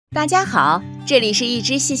大家好，这里是一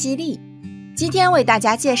只细细粒。今天为大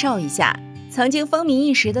家介绍一下曾经风靡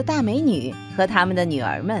一时的大美女和她们的女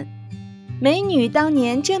儿们。美女当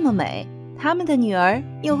年这么美，她们的女儿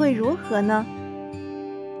又会如何呢？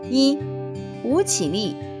一、吴绮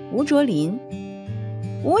莉、吴卓林。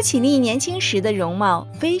吴绮莉年轻时的容貌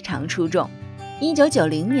非常出众。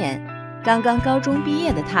1990年，刚刚高中毕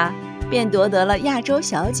业的她便夺得了亚洲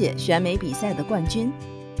小姐选美比赛的冠军。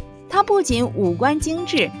她不仅五官精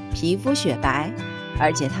致，皮肤雪白，而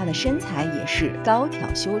且她的身材也是高挑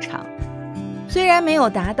修长。虽然没有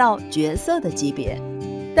达到绝色的级别，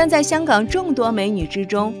但在香港众多美女之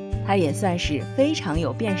中，她也算是非常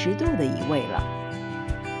有辨识度的一位了。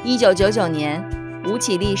1999年，吴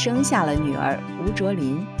绮莉生下了女儿吴卓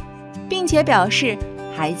林，并且表示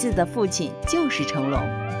孩子的父亲就是成龙，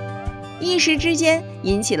一时之间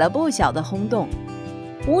引起了不小的轰动。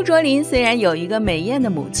吴卓林虽然有一个美艳的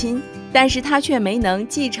母亲，但是她却没能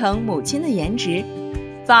继承母亲的颜值，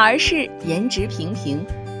反而是颜值平平。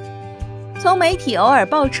从媒体偶尔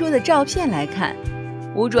爆出的照片来看，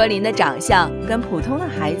吴卓林的长相跟普通的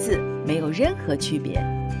孩子没有任何区别，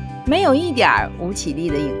没有一点吴绮莉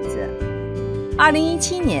的影子。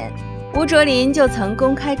2017年，吴卓林就曾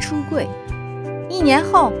公开出柜，1年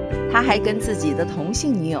后，他还跟自己的同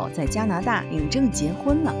性女友在加拿大领证结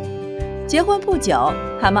婚了。结婚不久，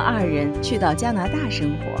他们2人去到加拿大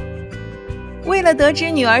生活。为了得知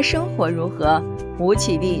女儿生活如何，吴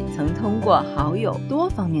绮莉曾通过好友多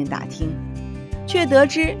方面打听，却得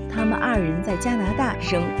知他们2人在加拿大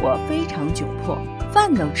生活非常窘迫，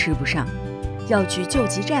饭都吃不上，要去救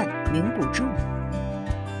济站领补助。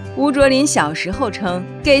吴卓林小时候称，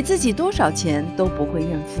给自己多少钱都不会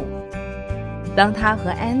认付。当他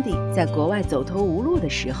和 Andy 在国外走投无路的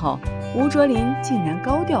时候，吴卓林竟然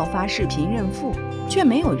高调发视频认付，却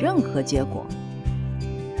没有任何结果。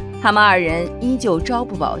他们2人依旧朝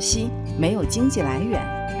不保夕，没有经济来源。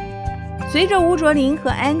随着吴卓林和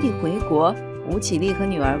Andy 回国，吴绮莉和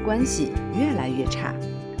女儿关系越来越差。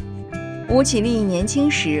吴绮莉年轻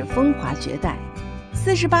时风华绝代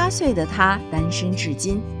，48岁的她单身至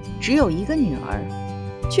今，只有一个女儿，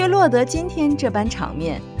却落得今天这般场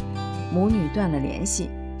面。母女断了联系，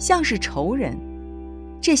像是仇人。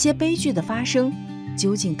这些悲剧的发生，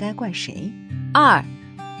究竟该怪谁？2.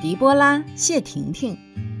 狄波拉、谢婷婷。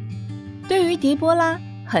对于狄波拉，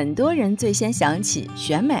很多人最先想起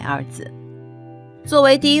选美2字。作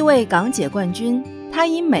为第1位港姐冠军，她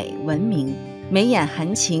以美闻名，眉眼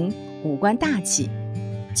含情，五官大气，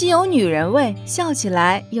既有女人味，笑起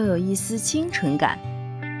来又有一丝清纯感，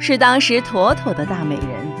是当时妥妥的大美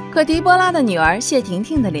人。可狄波拉的女儿谢婷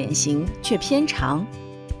婷的脸型却偏长，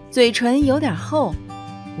嘴唇有点厚，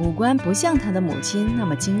五官不像她的母亲那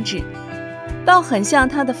么精致，倒很像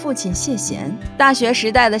她的父亲谢贤。大学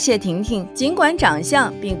时代的谢婷婷尽管长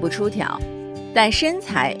相并不出挑，但身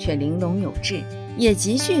材却玲珑有致，也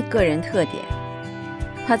极具个人特点。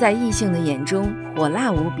她在异性的眼中火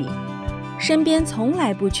辣无比，身边从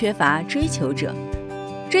来不缺乏追求者，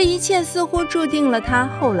这一切似乎注定了她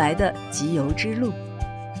后来的极游之路。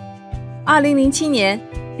2007年，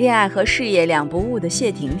恋爱和事业两不误的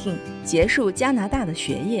谢婷婷结束加拿大的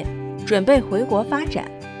学业，准备回国发展。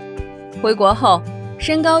回国后，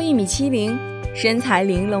身高1.70米，身材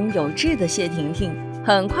玲珑有致的谢婷婷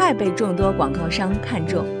很快被众多广告商看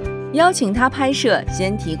中，邀请她拍摄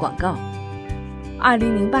鲜体广告。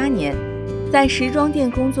2008年，在时装店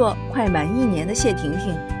工作快满1年的谢婷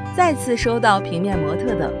婷再次收到平面模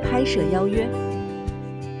特的拍摄邀约。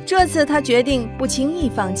这次她决定不轻易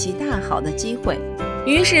放弃大好的机会，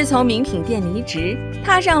于是从名品店离职，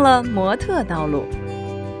踏上了模特道路。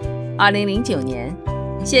2009年，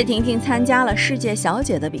谢婷婷参加了世界小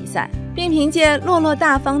姐的比赛，并凭借落落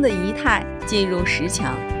大方的仪态进入10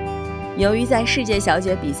强。由于在世界小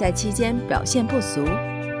姐比赛期间表现不俗，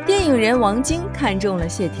电影人王晶看中了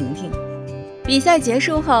谢婷婷，比赛结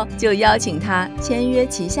束后就邀请她签约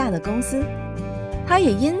旗下的公司，她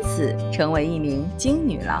也因此成为一名金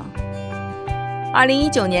女郎。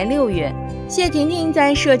2019年6月，谢婷婷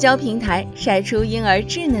在社交平台晒出婴儿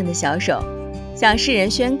稚嫩的小手，向世人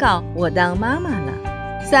宣告我当妈妈了。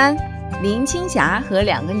3. 林青霞和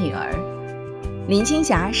2个女儿。林青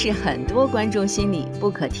霞是很多观众心里不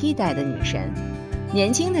可替代的女神，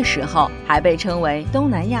年轻的时候还被称为东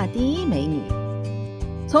南亚第1美女。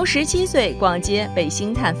从17岁逛街被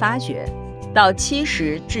星探发掘，到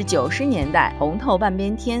70至90年代红透半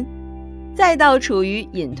边天，再到处于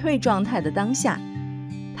隐退状态的当下，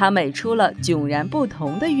她美出了迥然不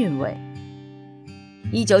同的韵味。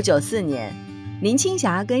1994年，林青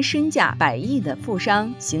霞跟身价100亿的富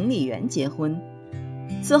商行李员结婚，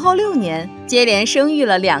此后6年接连生育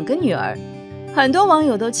了2个女儿，很多网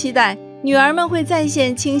友都期待女儿们会再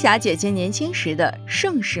现青霞姐姐年轻时的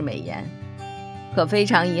盛世美颜，可非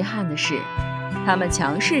常遗憾的是，她们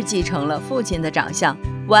强势继承了父亲的长相，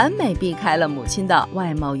完美避开了母亲的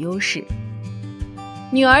外貌优势。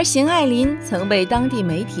女儿邢爱琳曾被当地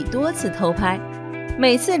媒体多次偷拍，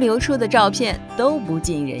每次流出的照片都不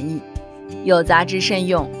尽人意，有杂志甚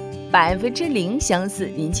用0%相似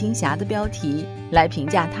林青霞的标题来评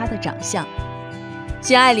价她的长相。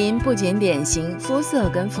邢爱琳不仅脸型肤色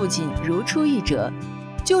跟父亲如出一辙，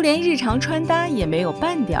就连日常穿搭也没有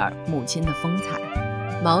半点母亲的风采。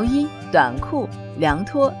毛衣、短裤、凉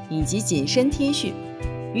拖以及紧身 T 恤、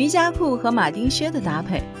瑜伽裤和马丁靴的搭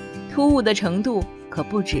配，突兀的程度可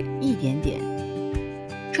不止一点点。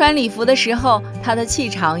穿礼服的时候，她的气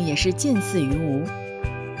场也是近似于无。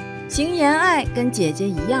邢妍爱跟姐姐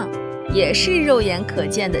一样，也是肉眼可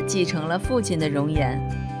见地继承了父亲的容颜。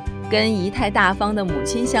跟仪态大方的母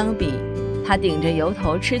亲相比，她顶着油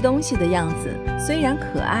头吃东西的样子虽然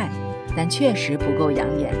可爱，但确实不够养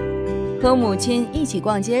眼。和母亲一起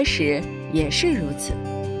逛街时也是如此。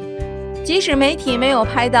即使媒体没有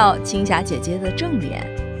拍到青霞姐姐的正脸，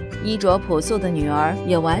衣着朴素的女儿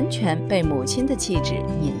也完全被母亲的气质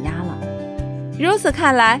碾压了。如此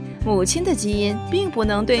看来，母亲的基因并不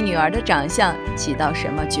能对女儿的长相起到什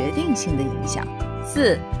么决定性的影响。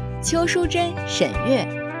4. 邱淑贞、沈月。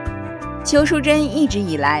邱淑贞一直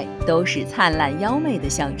以来都是灿烂妖媚的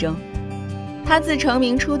象征，她自成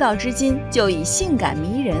名出道至今就以性感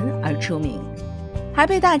迷人而出名，还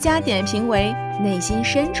被大家点评为内心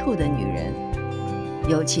深处的女人。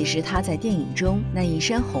尤其是她在电影中那一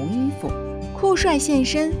身红衣服，酷帅现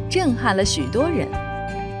身，震撼了许多人。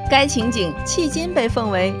该情景迄今被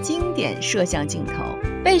奉为经典摄像镜头，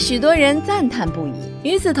被许多人赞叹不已。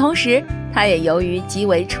与此同时，她也由于极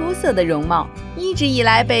为出色的容貌，一直以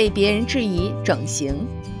来被别人质疑整形，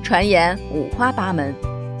传言五花八门，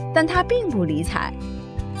但她并不理睬，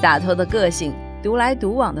洒脱的个性，独来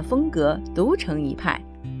独往的风格独成一派。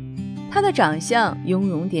她的长相雍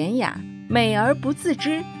容典雅，美而不自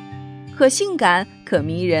知，可性感，可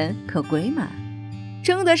迷人，可鬼马，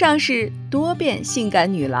称得上是多变性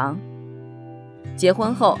感女郎。结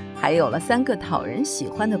婚后还有了3个讨人喜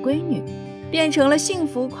欢的闺女，变成了幸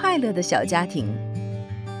福快乐的小家庭。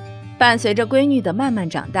伴随着闺女的慢慢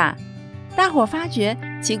长大，大伙发觉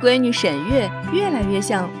其闺女沈月越来越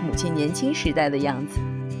像母亲年轻时代的样子，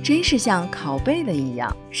真是像拷贝了一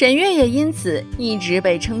样。沈月也因此一直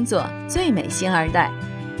被称作最美星二代。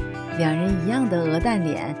两人一样的鹅蛋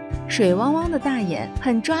脸，水汪汪的大眼，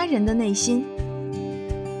很抓人的内心。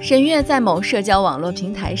沈月在某社交网络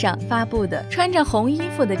平台上发布的穿着红衣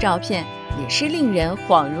服的照片，也是令人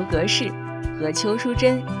恍如隔世，和邱淑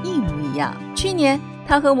贞一模一样。去年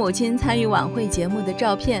她和母亲参与晚会节目的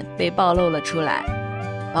照片被暴露了出来，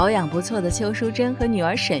保养不错的邱淑贞和女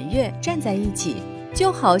儿沈月站在一起，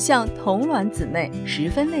就好像同卵姊妹，十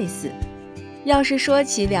分类似。要是说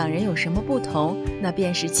起两人有什么不同，那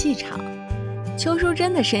便是气场。邱淑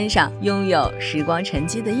贞的身上拥有时光沉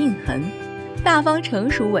积的印痕，大方成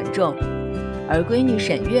熟稳重，而闺女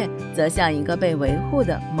沈月则像一个被维护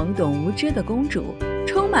的懵懂无知的公主，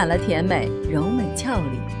充满了甜美、柔美俏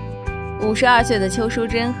丽。52岁的邱淑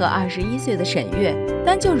贞和21岁的沈月，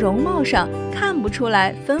单就容貌上看不出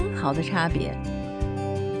来分毫的差别，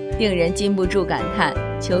令人禁不住感叹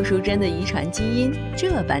邱淑贞的遗传基因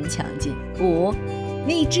这般强劲。5.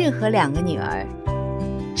 励志和2个女儿。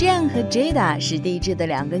Jane 和 Jada 是励志的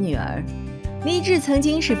2个女儿。励志曾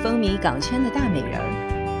经是风靡港圈的大美人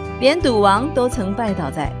儿，连赌王都曾拜倒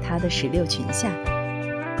在她的16裙下。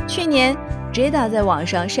去年 Jada 在网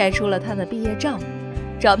上晒出了她的毕业照，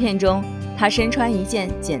照片中她身穿一件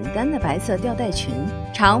简单的白色吊带裙，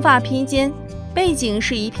长发披肩，背景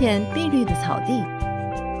是一片碧绿的草地。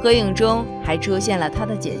合影中还出现了她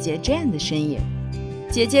的姐姐 Jane 的身影，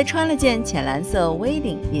姐姐穿了件浅蓝色 V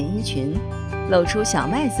领连衣裙，露出小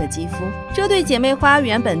麦色肌肤。这对姐妹花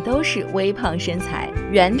原本都是微胖身材、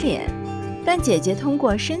圆脸，但姐姐通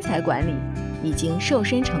过身材管理已经瘦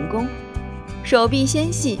身成功，手臂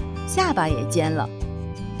纤细，下巴也尖了，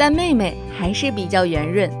但妹妹还是比较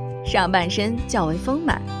圆润，上半身较为丰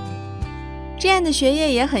满。Jane 的学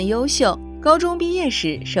业也很优秀，高中毕业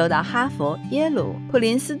时收到哈佛、耶鲁、普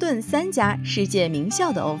林斯顿3家世界名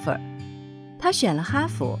校的 offer， 她选了哈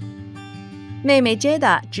佛。妹妹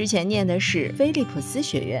Jada 之前念的是菲利普斯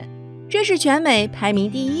学院，这是全美排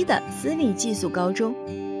名第1的私立寄宿高中，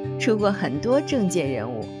出过很多政界人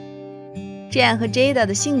物。Jane 和 Jada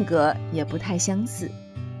的性格也不太相似，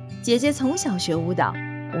姐姐从小学舞蹈，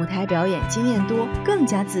舞台表演经验多，更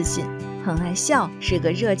加自信，很爱笑，是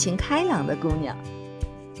个热情开朗的姑娘。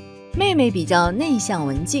妹妹比较内向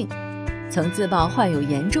文静，曾自曝患有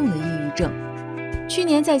严重的抑郁症，去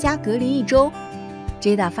年在家隔离1周。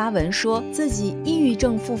Jada 发文说自己抑郁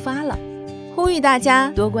症复发了，呼吁大家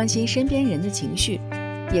多关心身边人的情绪，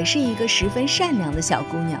也是一个十分善良的小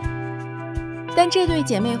姑娘。但这对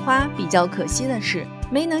姐妹花比较可惜的是，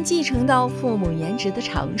没能继承到父母颜值的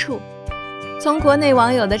长处。从国内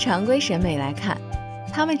网友的常规审美来看，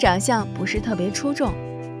她们长相不是特别出众，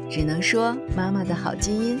只能说妈妈的好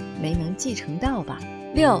基因没能继承到吧。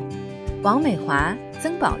6. 王美华、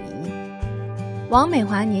曾宝仪。王美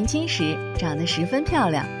华年轻时长得十分漂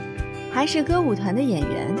亮，还是歌舞团的演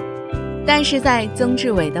员，但是在曾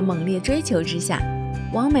志伟的猛烈追求之下，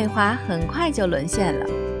王美华很快就沦陷了。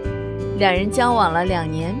两人交往了2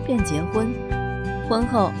年便结婚，婚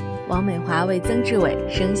后王美华为曾志伟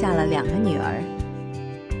生下了2个女儿，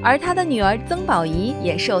而她的女儿曾宝仪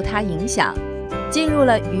也受她影响，进入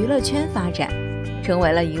了娱乐圈发展，成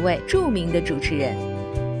为了一位著名的主持人。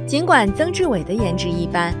尽管曾志伟的颜值一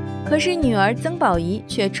般，可是女儿曾宝仪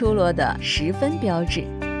却出落得十分标致，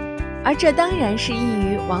而这当然是益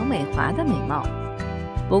于王美华的美貌。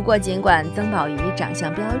不过尽管曾宝仪长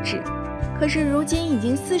相标致，可是如今已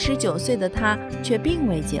经49岁的她却并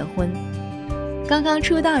未结婚。刚刚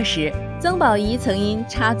出道时，曾宝仪曾因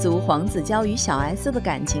插足黄子佼与小 S 的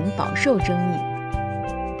感情饱受争议，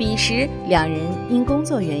彼时两人因工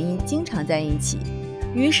作原因经常在一起，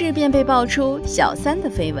于是便被爆出小三的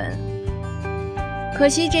绯闻。可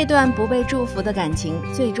惜这段不被祝福的感情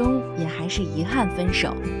最终也还是遗憾分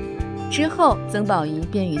手。之后曾宝仪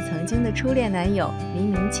便与曾经的初恋男友林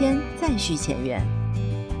明谦再续前缘。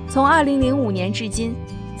从2005年至今，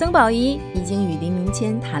曾宝仪已经与林明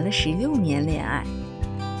谦谈了16年恋爱，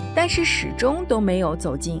但是始终都没有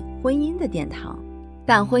走进婚姻的殿堂。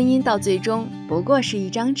但婚姻到最终不过是一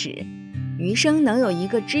张纸，余生能有一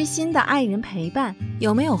个知心的爱人陪伴，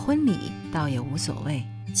有没有婚礼倒也无所谓。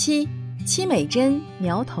7. 戚美珍、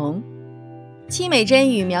苗彤。戚美珍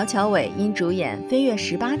与苗侨伟因主演《飞越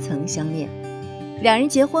18层》相恋，两人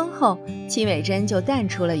结婚后，戚美珍就淡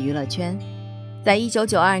出了娱乐圈，在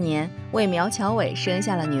1992年为苗侨伟生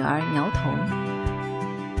下了女儿苗彤。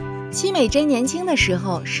戚美珍年轻的时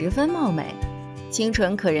候十分貌美，清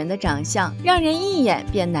纯可人的长相让人一眼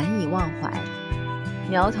便难以忘怀。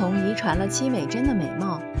苗彤遗传了戚美珍的美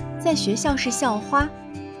貌，在学校是校花，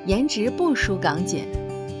颜值不输港姐。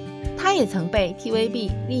她也曾被 TVB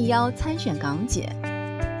力邀参选港姐，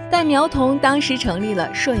但苗彤当时成立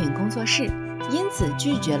了摄影工作室，因此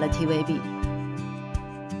拒绝了 TVB。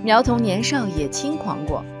 苗彤年少也轻狂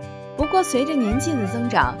过，不过随着年纪的增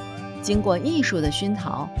长，经过艺术的熏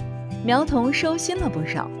陶，苗彤收心了不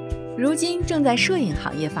少，如今正在摄影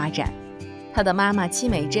行业发展。她的妈妈戚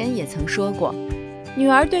美珍也曾说过，女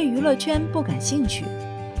儿对娱乐圈不感兴趣，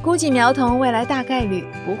估计苗彤未来大概率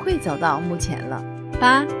不会走到目前了。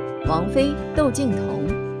8. 王菲、窦靖童。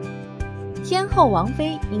天后王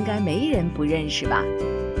菲应该没人不认识吧？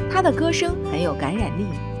她的歌声很有感染力。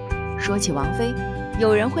说起王菲，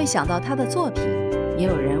有人会想到她的作品，也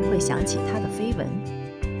有人会想起她的绯闻。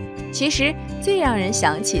其实最让人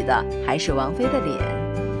想起的还是王菲的脸。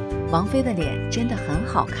王菲的脸真的很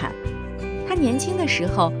好看，她年轻的时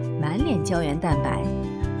候满脸胶原蛋白，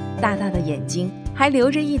大大的眼睛，还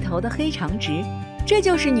留着一头的黑长直，这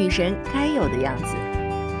就是女神该有的样子。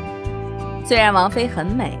虽然王菲很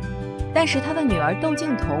美，但是她的女儿窦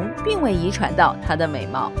靖童并未遗传到她的美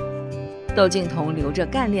貌。窦靖童留着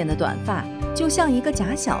干练的短发，就像一个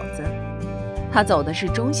假小子。她走的是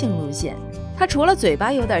中性路线，她除了嘴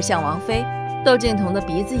巴有点像王菲，窦靖童的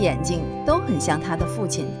鼻子眼睛都很像她的父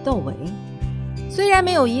亲窦唯。虽然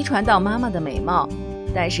没有遗传到妈妈的美貌，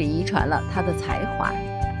但是遗传了她的才华。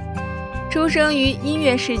出生于音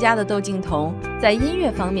乐世家的窦靖童在音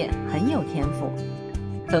乐方面很有天赋，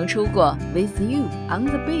曾出过 With You on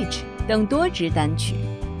the Beach 等多支单曲。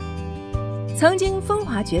曾经风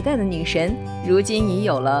华绝代的女神，如今已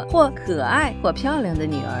有了或可爱或漂亮的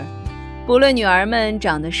女儿。不论女儿们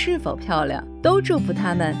长得是否漂亮，都祝福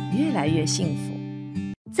她们越来越幸福。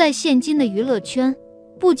在现今的娱乐圈，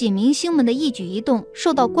不仅明星们的一举一动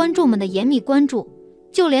受到观众们的严密关注，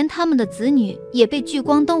就连他们的子女也被聚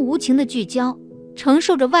光灯无情的聚焦，承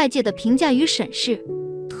受着外界的评价与审视。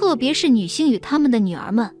特别是女星与他们的女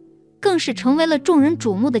儿们，更是成为了众人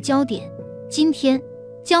瞩目的焦点。今天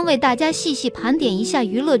将为大家细细盘点一下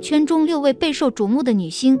娱乐圈中6位备受瞩目的女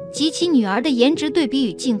星及其女儿的颜值对比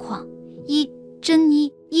与近况。1. 珍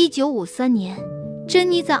妮。1953年，珍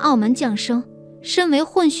妮在澳门降生。身为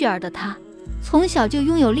混血儿的她，从小就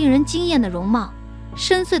拥有令人惊艳的容貌，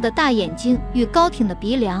深邃的大眼睛与高挺的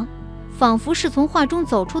鼻梁，仿佛是从画中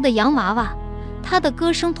走出的洋娃娃。她的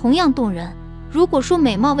歌声同样动人。如果说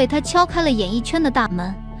美貌为她敲开了演艺圈的大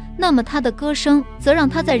门，那么她的歌声则让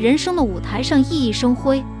她在人生的舞台上熠熠生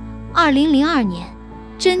辉。2002年，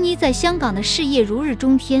珍妮在香港的事业如日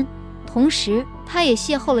中天，同时她也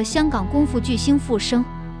邂逅了香港功夫巨星傅声，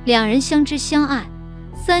两人相知相爱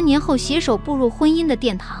，3年后携手步入婚姻的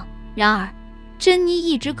殿堂。然而，珍妮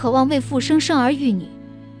一直渴望为傅声生儿育女，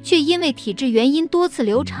却因为体质原因多次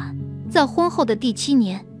流产。在婚后的第7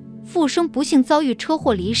年，傅声不幸遭遇车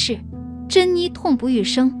祸离世，珍妮痛不欲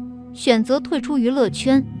生，选择退出娱乐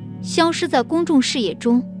圈，消失在公众视野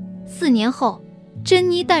中。4年后，珍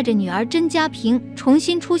妮带着女儿甄家萍重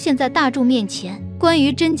新出现在大众面前。关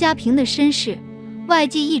于甄家萍的身世，外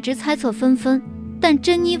界一直猜测纷纷，但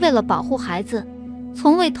珍妮为了保护孩子，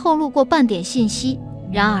从未透露过半点信息。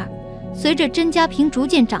然而，随着甄家萍逐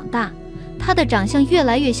渐长大，她的长相越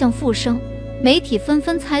来越像傅声，媒体纷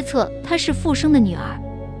纷猜测她是傅声的女儿。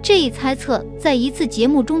这一猜测在一次节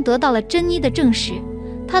目中得到了珍妮的证实。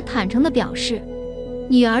她坦诚地表示，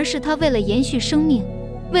女儿是她为了延续生命，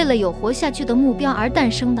为了有活下去的目标而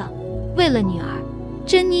诞生的。为了女儿，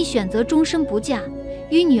珍妮选择终身不嫁，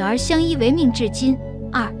与女儿相依为命至今。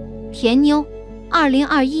田妞。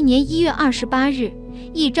2021年1月28日，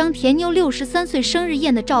一张田妞63岁生日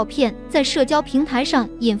宴的照片在社交平台上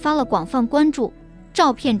引发了广泛关注。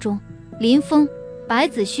照片中，林峰、白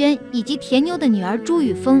子轩以及田妞的女儿朱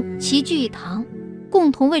雨峰齐聚一堂，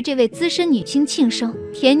共同为这位资深女星庆生。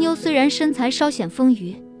田妞虽然身材稍显丰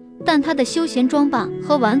腴，但她的休闲装扮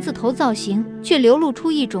和丸子头造型却流露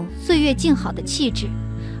出一种岁月静好的气质。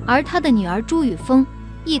而她的女儿朱雨峰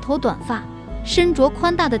一头短发，身着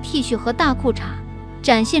宽大的 T 恤和大裤衩，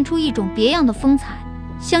展现出一种别样的风采。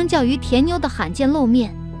相较于田妞的罕见露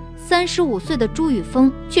面，35岁的朱雨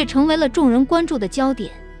峰却成为了众人关注的焦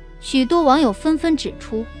点。许多网友纷纷指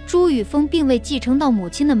出，朱雨峰并未继承到母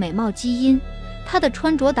亲的美貌基因，她的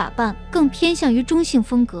穿着打扮更偏向于中性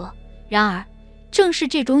风格。然而，正是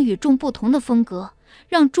这种与众不同的风格，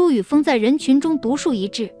让朱雨峰在人群中独树一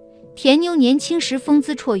帜。田妞年轻时风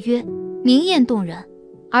姿绰约，明艳动人，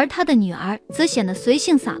而她的女儿则显得随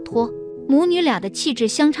性洒脱，母女俩的气质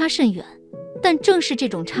相差甚远。但正是这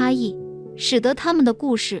种差异，使得他们的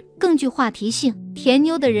故事更具话题性。田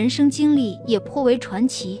妞的人生经历也颇为传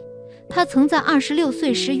奇，她曾在26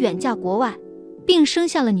岁时远嫁国外，并生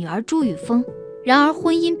下了女儿朱雨峰。然而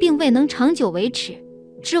婚姻并未能长久维持，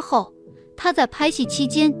之后她在拍戏期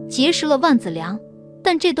间结识了万梓良，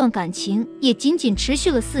但这段感情也仅仅持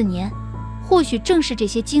续了4年。或许正是这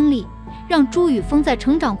些经历，让朱雨峰在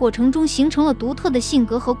成长过程中形成了独特的性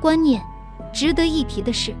格和观念。值得一提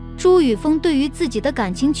的是，朱雨峰对于自己的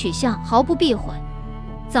感情取向毫不避讳。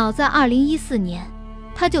早在2014年，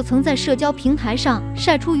他就曾在社交平台上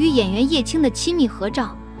晒出与演员叶青的亲密合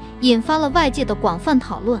照，引发了外界的广泛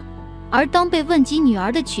讨论。而当被问及女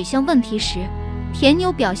儿的取向问题时，田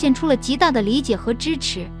妞表现出了极大的理解和支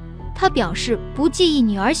持。她表示不介意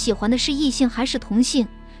女儿喜欢的是异性还是同性，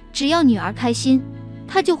只要女儿开心，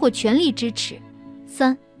她就会全力支持。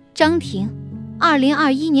张庭。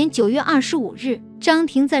2021年9月25日，张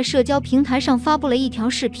庭在社交平台上发布了一条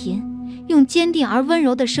视频，用坚定而温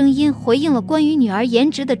柔的声音回应了关于女儿颜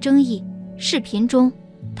值的争议。视频中，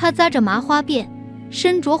她扎着麻花辫，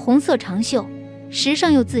身着红色长袖，时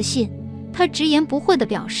尚又自信。她直言不讳地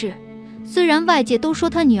表示，虽然外界都说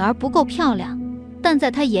她女儿不够漂亮，但在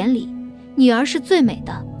她眼里，女儿是最美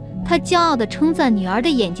的。她骄傲地称赞女儿的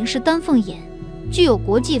眼睛是丹凤眼，具有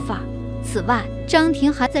国际范儿。此外，张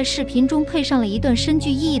庭还在视频中配上了一段深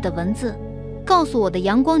具意义的文字，告诉我的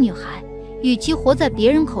阳光女孩，与其活在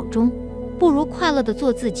别人口中，不如快乐地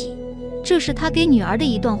做自己。这是她给女儿的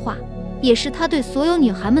一段话，也是她对所有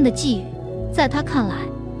女孩们的寄语。在她看来，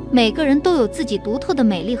每个人都有自己独特的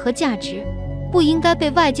美丽和价值，不应该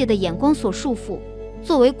被外界的眼光所束缚。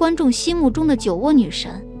作为观众心目中的酒窝女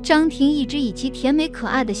神，张庭一直以其甜美可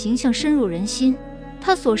爱的形象深入人心。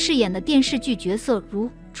她所饰演的电视剧角色如《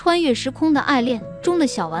穿越时空的爱恋》中的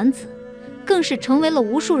小丸子，更是成为了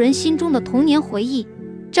无数人心中的童年回忆。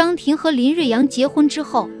张庭和林瑞阳结婚之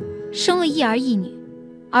后，生了一儿一女，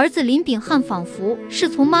儿子林秉翰仿佛是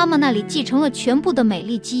从妈妈那里继承了全部的美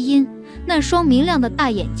丽基因，那双明亮的大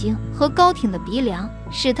眼睛和高挺的鼻梁，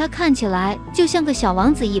使他看起来就像个小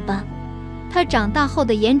王子一般。他长大后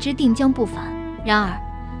的颜值定将不凡，然而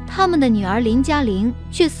他们的女儿林嘉玲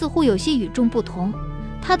却似乎有些与众不同。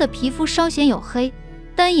她的皮肤稍显黝黑，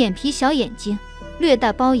单眼皮小眼睛，略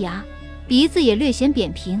带龅牙，鼻子也略显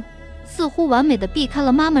扁平，似乎完美地避开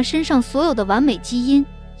了妈妈身上所有的完美基因。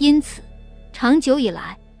因此，长久以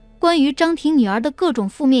来，关于张庭女儿的各种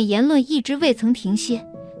负面言论一直未曾停歇，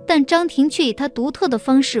但张庭却以她独特的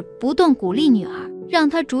方式不断鼓励女儿，让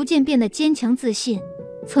她逐渐变得坚强自信。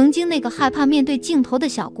曾经那个害怕面对镜头的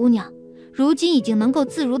小姑娘，如今已经能够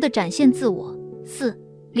自如地展现自我。4.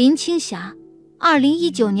 林青霞。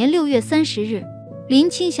2019年6月30日，林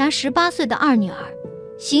青霞18岁的二女儿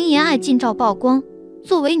邢妍爱近照曝光。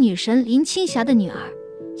作为女神林青霞的女儿，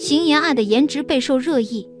邢妍爱的颜值备受热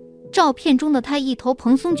议。照片中的她一头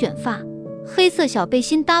蓬松卷发，黑色小背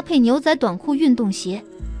心搭配牛仔短裤运动鞋，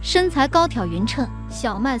身材高挑匀称，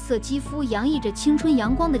小麦色肌肤洋溢着青春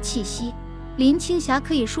阳光的气息。林青霞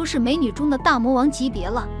可以说是美女中的大魔王级别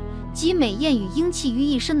了，集美艳与英气于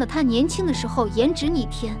一身的她，年轻的时候颜值逆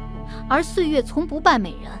天，而岁月从不败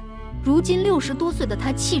美人。如今60多岁的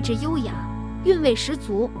她，气质优雅，韵味十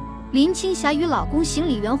足。林青霞与老公邢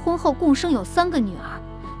李元婚后共生有3个女儿，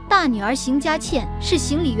大女儿邢佳倩是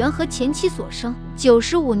邢李元和前妻所生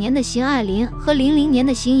，95年的邢爱琳和00年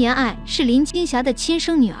的邢妍爱是林青霞的亲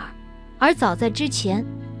生女儿。而早在之前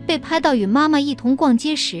被拍到与妈妈一同逛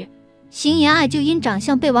街时，邢妍爱就因长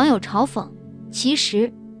相被网友嘲讽。其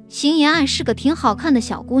实邢妍爱是个挺好看的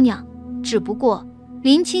小姑娘，只不过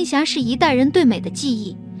林青霞是一代人对美的记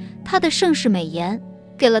忆，她的盛世美颜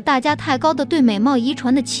给了大家太高的对美貌遗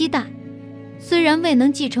传的期待。虽然未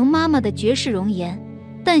能继承妈妈的绝世容颜，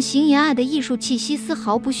但邢妍爱的艺术气息丝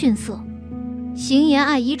毫不逊色。邢妍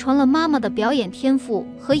爱遗传了妈妈的表演天赋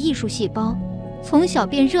和艺术细胞，从小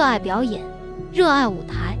便热爱表演，热爱舞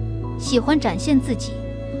台，喜欢展现自己，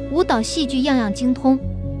舞蹈戏剧样样精通，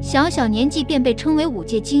小小年纪便被称为舞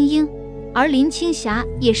界精英。而林青霞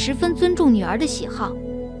也十分尊重女儿的喜好，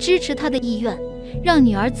支持她的意愿，让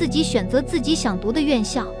女儿自己选择自己想读的院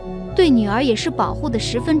校，对女儿也是保护得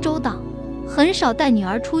十分周到，很少带女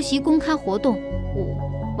儿出席公开活动。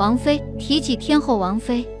5. 王菲。提起天后王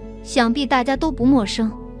菲，想必大家都不陌生，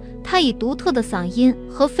她以独特的嗓音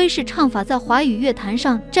和菲式唱法在华语乐坛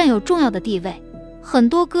上占有重要的地位，很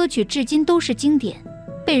多歌曲至今都是经典，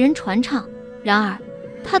被人传唱。然而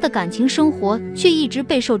她的感情生活却一直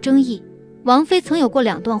备受争议。王菲曾有过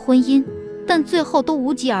2段婚姻，但最后都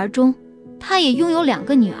无疾而终。她也拥有2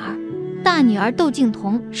个女儿，大女儿窦靖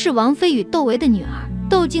童是王菲与窦唯的女儿。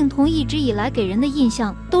窦靖童一直以来给人的印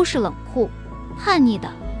象都是冷酷、叛逆的，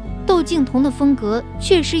窦靖童的风格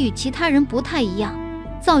确实与其他人不太一样，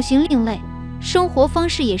造型另类，生活方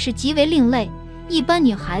式也是极为另类。一般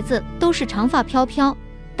女孩子都是长发飘飘，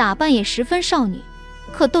打扮也十分少女，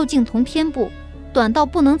可窦靖童偏不，短到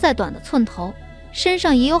不能再短的寸头，身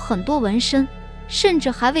上也有很多纹身，甚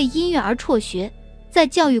至还为音乐而辍学。在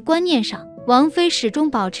教育观念上，王菲始终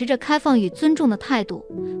保持着开放与尊重的态度。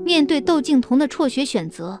面对窦靖童的辍学选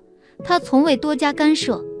择，她从未多加干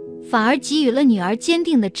涉，反而给予了女儿坚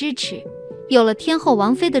定的支持。有了天后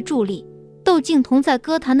王菲的助力，窦靖童在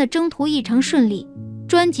歌坛的征途异常顺利，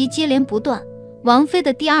专辑接连不断。王菲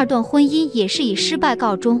的第2段婚姻也是以失败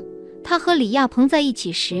告终，她和李亚鹏在一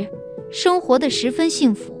起时，生活得十分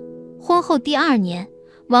幸福。婚后第2年，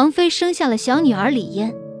王菲生下了小女儿李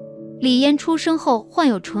嫣。李嫣出生后患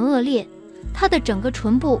有唇腭裂，她的整个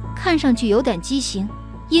唇部看上去有点畸形，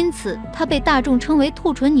因此她被大众称为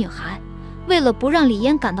兔唇女孩。为了不让李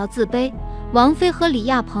嫣感到自卑，王菲和李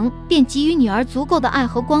亚鹏便给予女儿足够的爱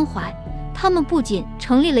和关怀。他们不仅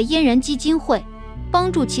成立了嫣然基金会，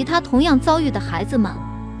帮助其他同样遭遇的孩子们，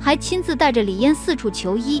还亲自带着李嫣四处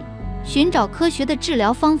求医，寻找科学的治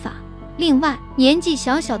疗方法。另外，年纪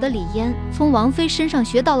小小的李嫣从王菲身上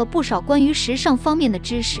学到了不少关于时尚方面的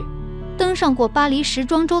知识，登上过巴黎时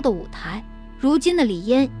装周的舞台。如今的李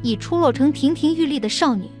嫣已出落成亭亭玉立的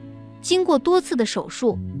少女，经过多次的手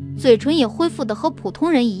术，嘴唇也恢复得和普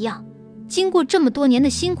通人一样。经过这么多年的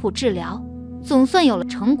辛苦治疗，总算有了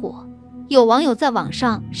成果。有网友在网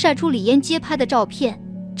上晒出李嫣街拍的照片，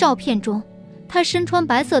照片中她身穿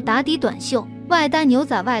白色打底短袖，外搭牛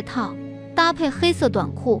仔外套，搭配黑色短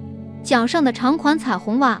裤，脚上的长款彩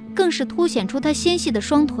虹袜更是凸显出她纤细的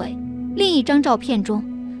双腿。另一张照片中，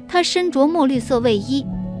她身着墨绿色卫衣，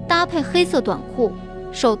搭配黑色短裤，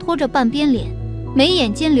手托着半边脸，眉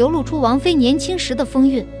眼间流露出王菲年轻时的风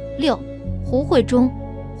韵。6. 胡慧中。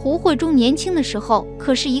胡慧中年轻的时候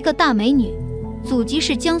可是一个大美女，祖籍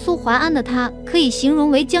是江苏淮安的她可以形容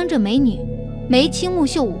为江浙美女，眉清目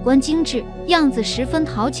秀，五官精致，样子十分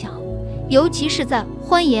讨巧。尤其是在《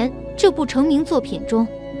欢颜》这部成名作品中，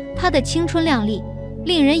她的青春靓丽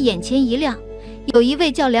令人眼前一亮。有一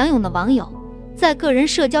位叫梁勇的网友在个人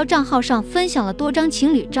社交账号上分享了多张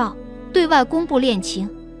情侣照，对外公布恋情。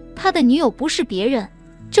他的女友不是别人，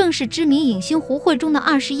正是知名影星胡慧中的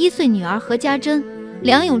21岁女儿何家珍。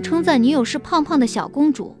梁勇称赞女友是胖胖的小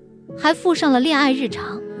公主，还附上了恋爱日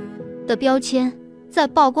常的标签。在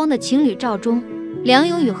曝光的情侣照中，梁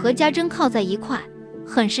勇与何家珍靠在一块，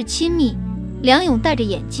很是亲密。梁勇戴着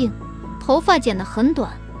眼镜，头发剪得很短，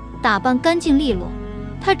打扮干净利落。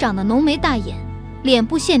他长得浓眉大眼，脸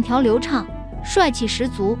部线条流畅，帅气十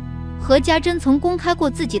足。何家珍曾公开过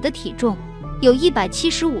自己的体重，有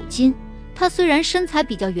175斤。她虽然身材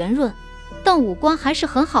比较圆润，但五官还是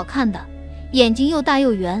很好看的，眼睛又大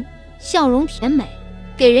又圆，笑容甜美，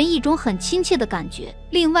给人一种很亲切的感觉。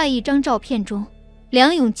另外一张照片中，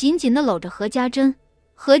梁咏紧紧地搂着何家珍，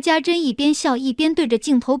何家珍一边笑一边对着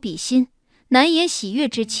镜头比心，难掩喜悦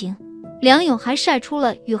之情。梁咏还晒出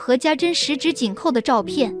了与何家珍十指紧扣的照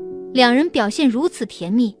片，两人表现如此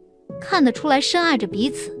甜蜜，看得出来深爱着彼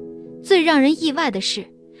此。最让人意外的是，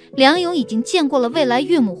梁咏已经见过了未来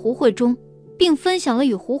岳母胡慧中，并分享了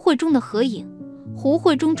与胡慧中的合影。胡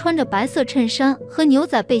慧中穿着白色衬衫和牛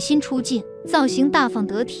仔背心出镜，造型大方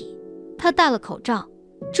得体。她戴了口罩，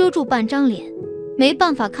遮住半张脸，没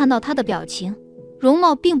办法看到她的表情。容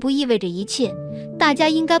貌并不意味着一切，大家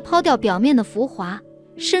应该抛掉表面的浮华，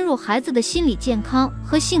深入孩子的心理健康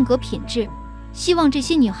和性格品质。希望这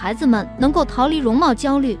些女孩子们能够逃离容貌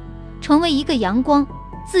焦虑，成为一个阳光、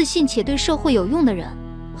自信且对社会有用的人。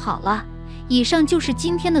好了，以上就是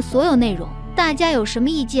今天的所有内容，大家有什么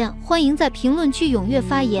意见，欢迎在评论区踊跃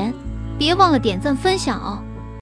发言，别忘了点赞分享哦。